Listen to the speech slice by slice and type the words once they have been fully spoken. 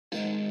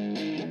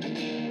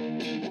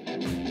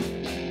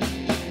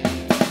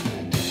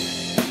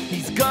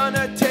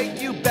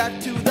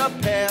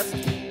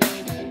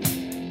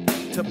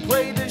to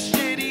play the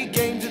shitty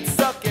games that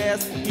suck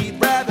ass. He'd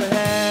rather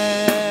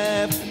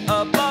have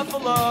a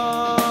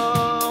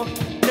buffalo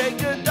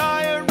take a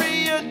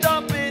diarrhea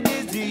dump in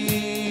his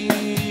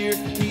ear.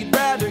 He'd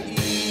rather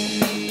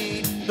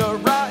eat the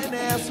rotten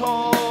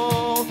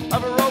asshole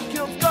of a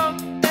roadkill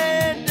skunk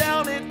and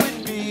down it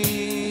with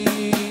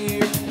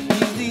beer.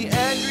 He's the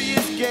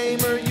angriest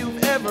gamer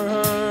you've ever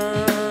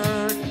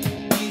heard.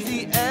 He's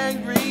the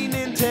angry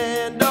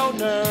Nintendo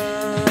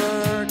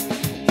nerd.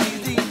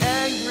 He's the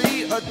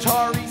angry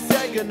Atari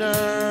Sega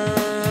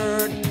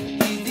nerd.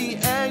 He's the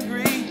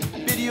angry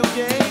video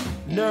game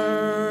nerd.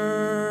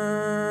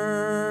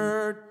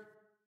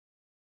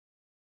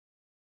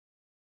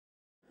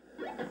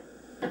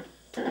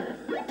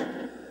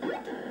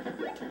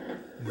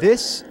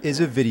 This is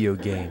a video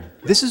game.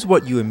 This is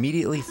what you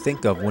immediately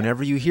think of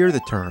whenever you hear the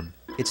term.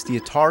 It's the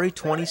Atari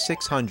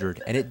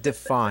 2600, and it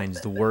defines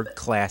the word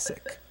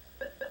classic.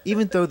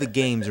 Even though the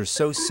games are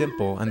so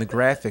simple and the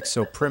graphics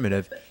so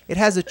primitive, it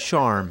has a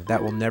charm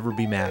that will never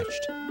be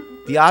matched.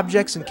 The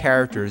objects and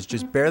characters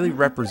just barely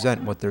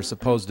represent what they're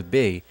supposed to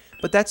be,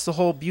 but that's the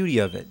whole beauty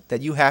of it,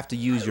 that you have to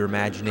use your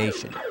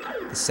imagination.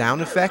 The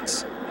sound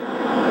effects?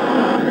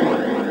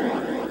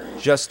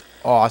 Just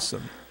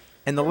awesome.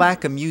 And the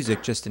lack of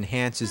music just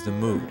enhances the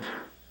mood.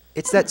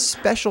 It's that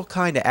special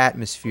kind of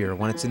atmosphere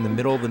when it's in the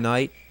middle of the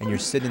night and you're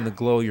sitting in the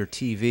glow of your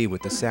TV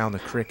with the sound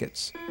of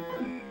crickets.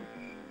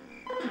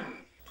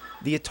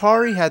 The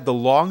Atari had the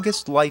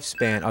longest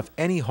lifespan of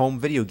any home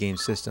video game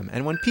system,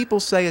 and when people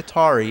say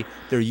Atari,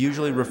 they're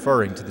usually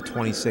referring to the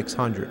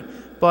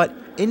 2600. But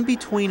in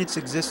between its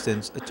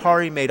existence,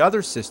 Atari made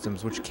other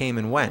systems which came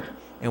and went,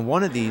 and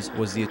one of these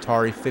was the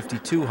Atari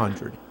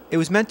 5200. It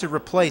was meant to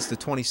replace the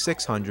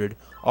 2600,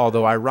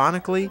 although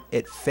ironically,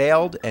 it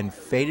failed and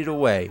faded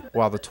away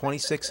while the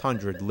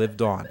 2600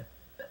 lived on.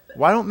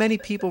 Why don't many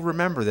people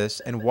remember this,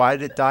 and why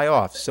did it die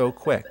off so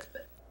quick?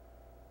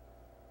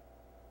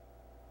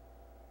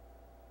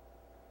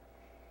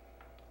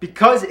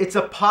 Because it's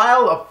a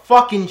pile of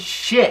fucking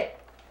shit.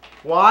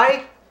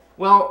 Why?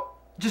 Well,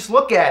 just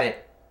look at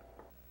it.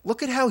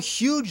 Look at how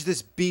huge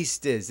this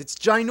beast is. It's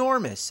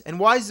ginormous. And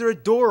why is there a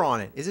door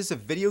on it? Is this a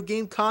video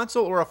game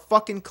console or a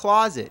fucking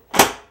closet?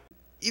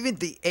 Even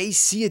the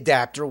AC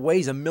adapter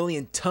weighs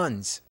 1,000,000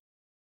 tons.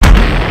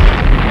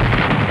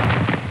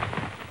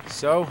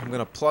 So, I'm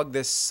gonna plug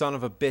this son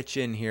of a bitch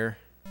in here.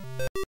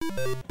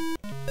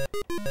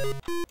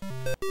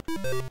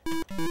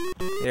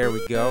 There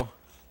we go.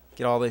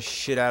 Get all this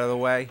shit out of the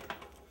way.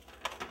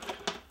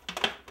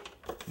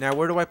 Now,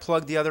 where do I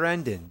plug the other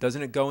end in?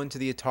 Doesn't it go into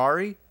the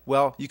Atari?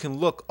 Well, you can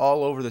look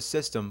all over the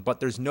system, but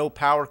there's no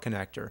power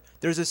connector.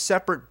 There's a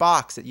separate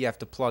box that you have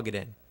to plug it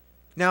in.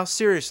 Now,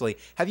 seriously,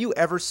 have you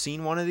ever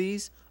seen one of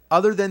these?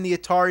 Other than the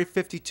Atari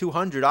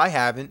 5200, I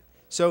haven't.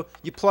 So,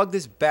 you plug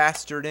this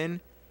bastard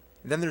in,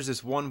 and then there's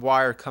this one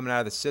wire coming out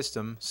of the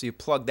system, so you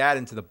plug that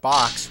into the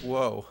box.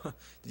 Whoa,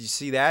 did you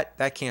see that?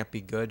 That can't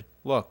be good.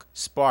 Look,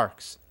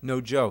 sparks.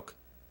 No joke.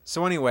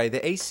 So anyway,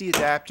 the AC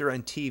adapter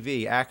and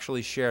TV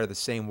actually share the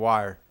same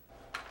wire.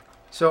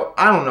 So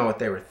I don't know what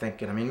they were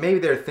thinking. I mean, maybe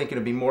they were thinking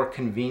it'd be more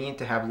convenient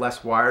to have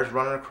less wires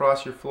running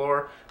across your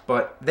floor,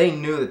 but they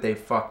knew that they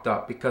fucked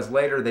up because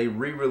later they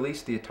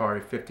re-released the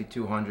Atari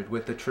 5200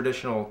 with the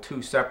traditional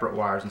 2 separate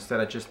wires instead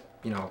of just,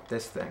 you know,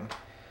 this thing.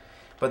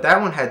 But that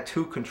one had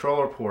 2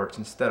 controller ports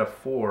instead of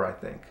 4, I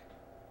think.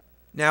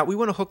 Now, we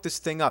want to hook this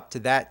thing up to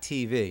that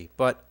TV,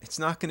 but it's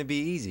not going to be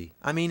easy.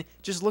 I mean,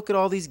 just look at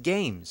all these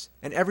games,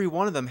 and every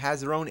one of them has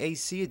their own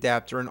AC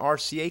adapter and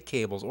RCA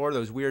cables, or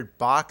those weird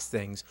box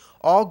things,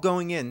 all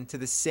going into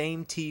the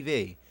same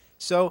TV.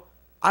 So,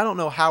 I don't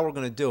know how we're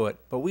going to do it,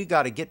 but we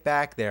got to get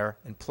back there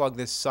and plug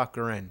this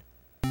sucker in.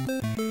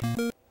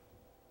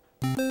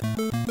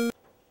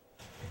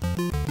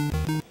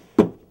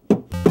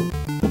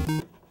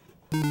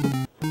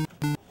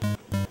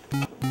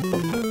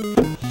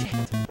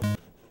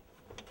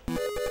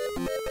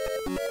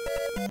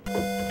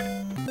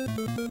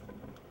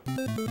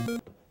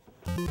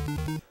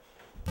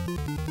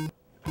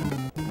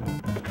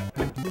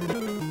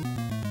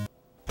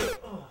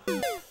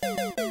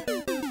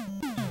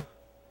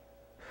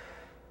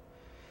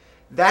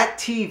 That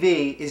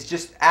TV is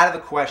just out of the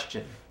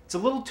question. It's a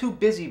little too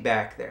busy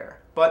back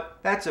there, but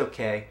that's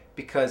okay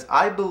because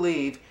I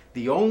believe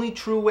the only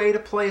true way to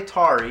play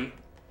Atari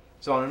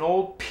is on an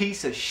old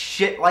piece of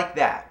shit like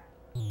that.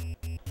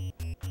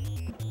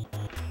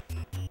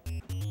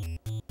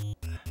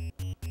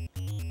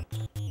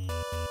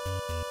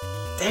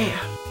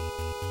 Damn.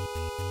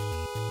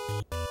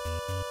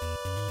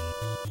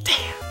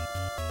 Damn.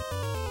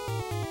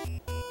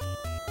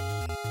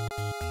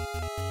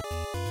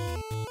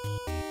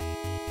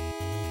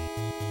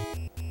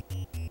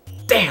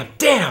 Damn,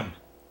 damn!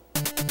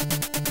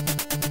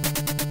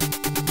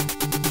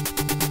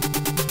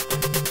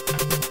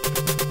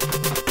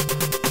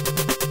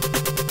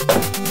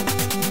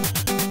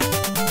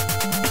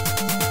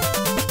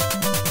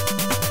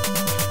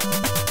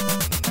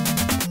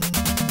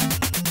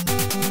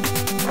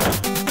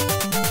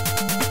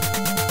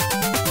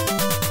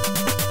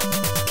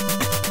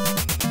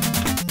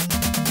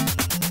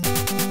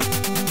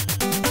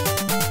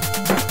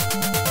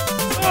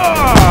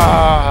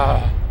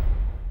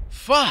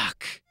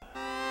 fuck?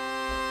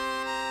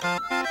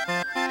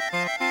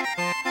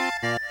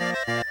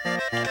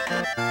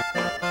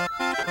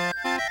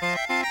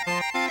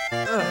 You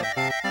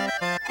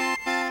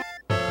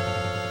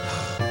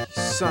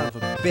son of a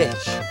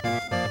bitch.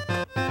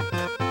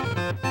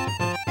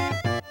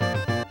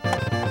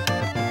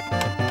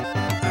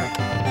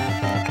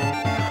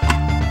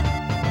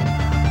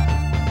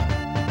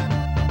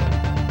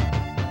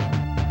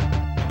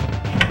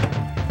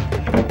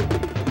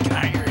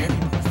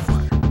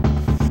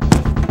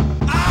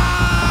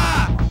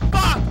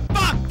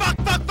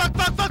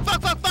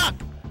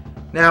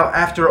 Now,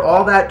 after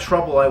all that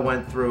trouble I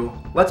went through,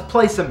 let's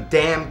play some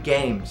damn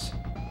games.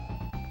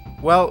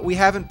 Well, we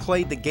haven't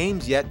played the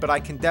games yet, but I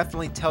can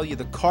definitely tell you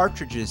the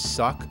cartridges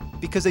suck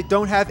because they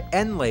don't have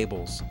end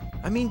labels.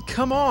 I mean,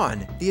 come on!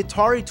 The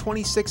Atari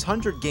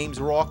 2600 games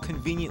were all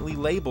conveniently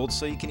labeled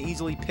so you can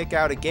easily pick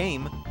out a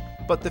game,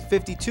 but the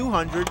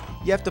 5200,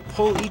 you have to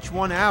pull each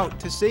one out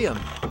to see them.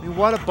 I mean,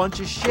 what a bunch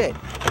of shit.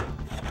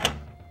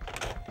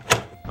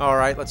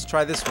 Alright, let's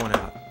try this one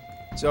out.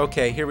 So,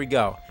 okay, here we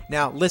go.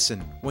 Now,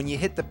 listen, when you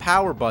hit the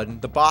power button,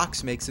 the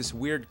box makes this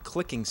weird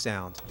clicking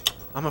sound.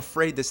 I'm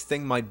afraid this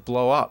thing might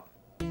blow up.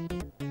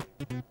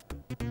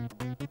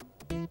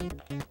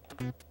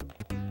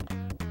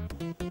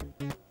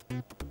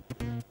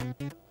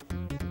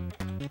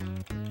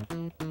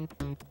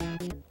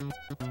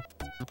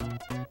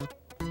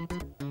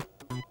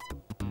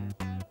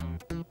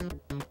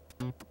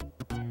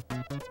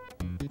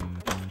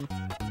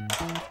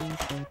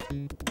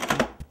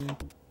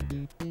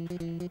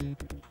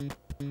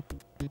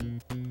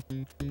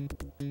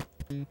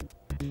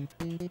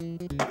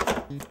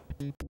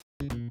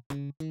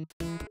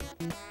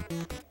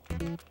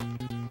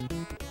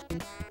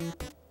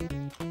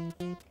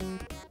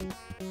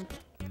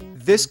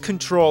 This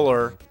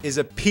controller is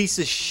a piece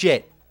of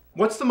shit.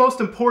 What's the most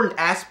important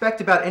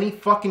aspect about any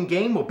fucking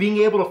game? Well, being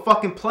able to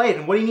fucking play it.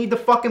 And what do you need to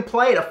fucking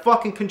play it? A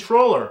fucking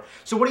controller.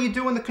 So what do you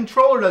do when the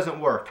controller doesn't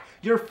work?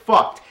 You're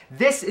fucked.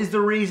 This is the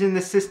reason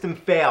the system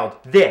failed.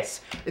 This.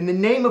 In the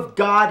name of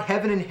God,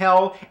 heaven and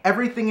hell,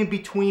 everything in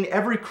between,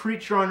 every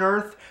creature on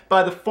earth,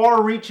 by the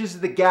far reaches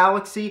of the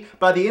galaxy,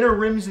 by the inner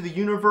rims of the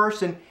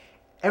universe, and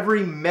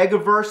every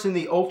megaverse in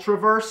the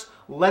ultraverse,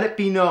 let it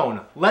be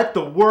known. Let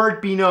the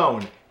word be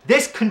known.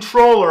 This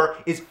controller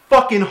is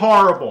fucking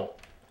horrible.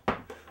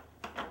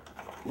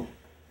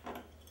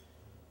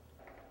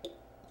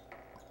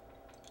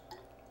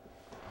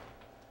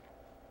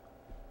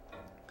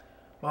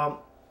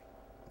 Well,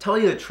 tell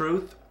you the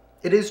truth,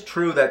 it is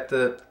true that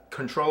the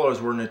controllers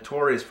were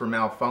notorious for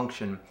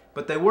malfunction,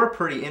 but they were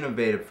pretty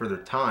innovative for their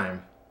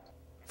time.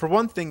 For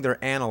one thing,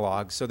 they're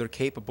analog, so they're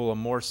capable of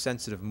more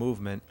sensitive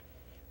movement.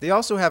 They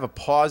also have a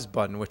pause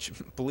button, which,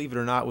 believe it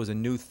or not, was a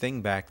new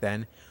thing back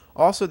then.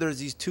 Also, there's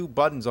these two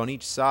buttons on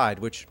each side,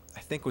 which I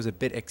think was a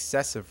bit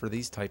excessive for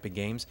these type of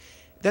games.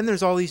 Then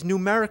there's all these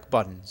numeric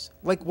buttons.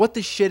 Like, what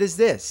the shit is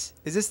this?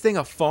 Is this thing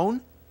a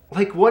phone?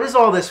 Like, what is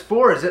all this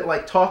for? Is it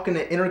like talking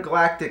to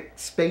intergalactic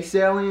space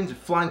aliens, or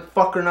flying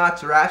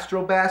fuckernauts or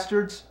astro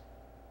bastards?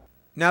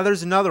 Now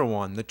there's another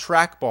one, the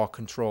trackball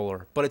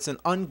controller, but it's an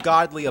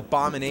ungodly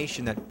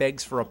abomination that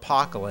begs for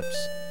apocalypse.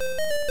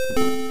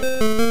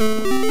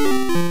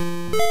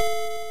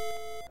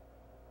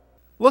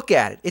 Look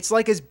at it. It's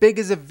like as big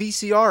as a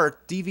VCR or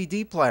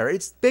DVD player.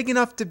 It's big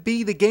enough to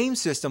be the game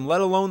system, let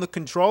alone the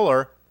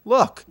controller.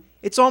 Look,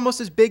 it's almost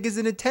as big as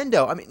the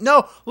Nintendo. I mean,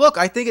 no, look,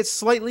 I think it's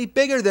slightly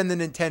bigger than the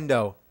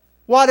Nintendo.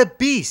 What a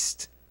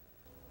beast!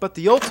 But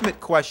the ultimate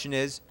question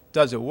is,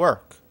 does it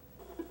work?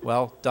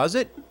 Well, does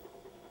it?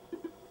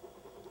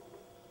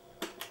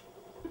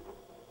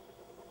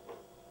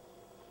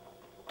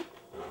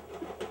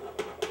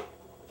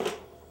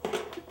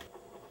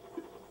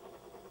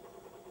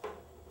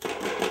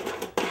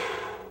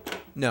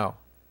 No,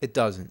 it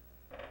doesn't.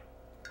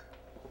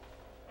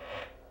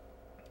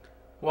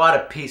 What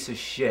a piece of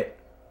shit.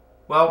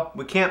 Well,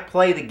 we can't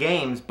play the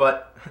games,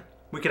 but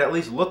we could at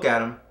least look at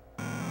them.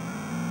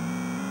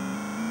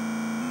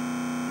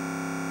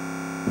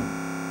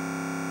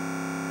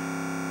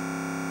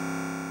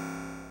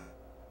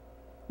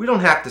 We don't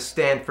have to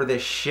stand for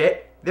this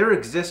shit. There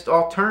exist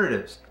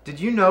alternatives.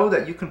 Did you know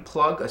that you can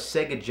plug a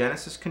Sega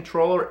Genesis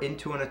controller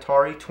into an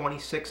Atari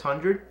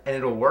 2600 and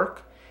it'll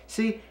work?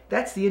 See,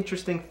 that's the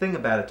interesting thing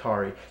about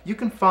Atari. You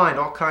can find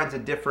all kinds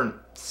of different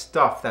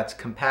stuff that's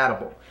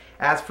compatible.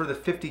 As for the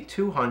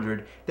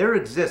 5200, there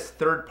exists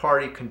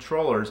third-party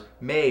controllers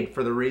made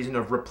for the reason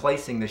of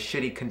replacing the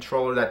shitty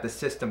controller that the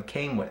system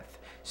came with.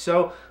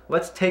 So,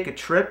 let's take a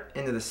trip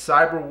into the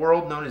cyber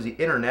world known as the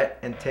internet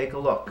and take a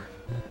look.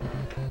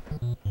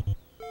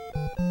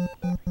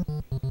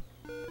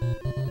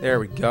 There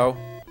we go.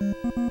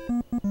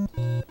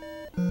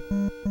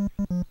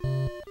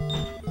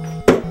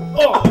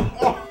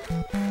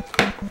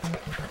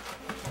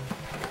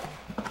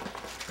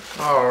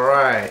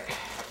 Alright.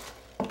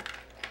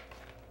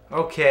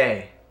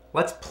 Okay,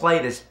 let's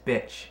play this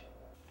bitch.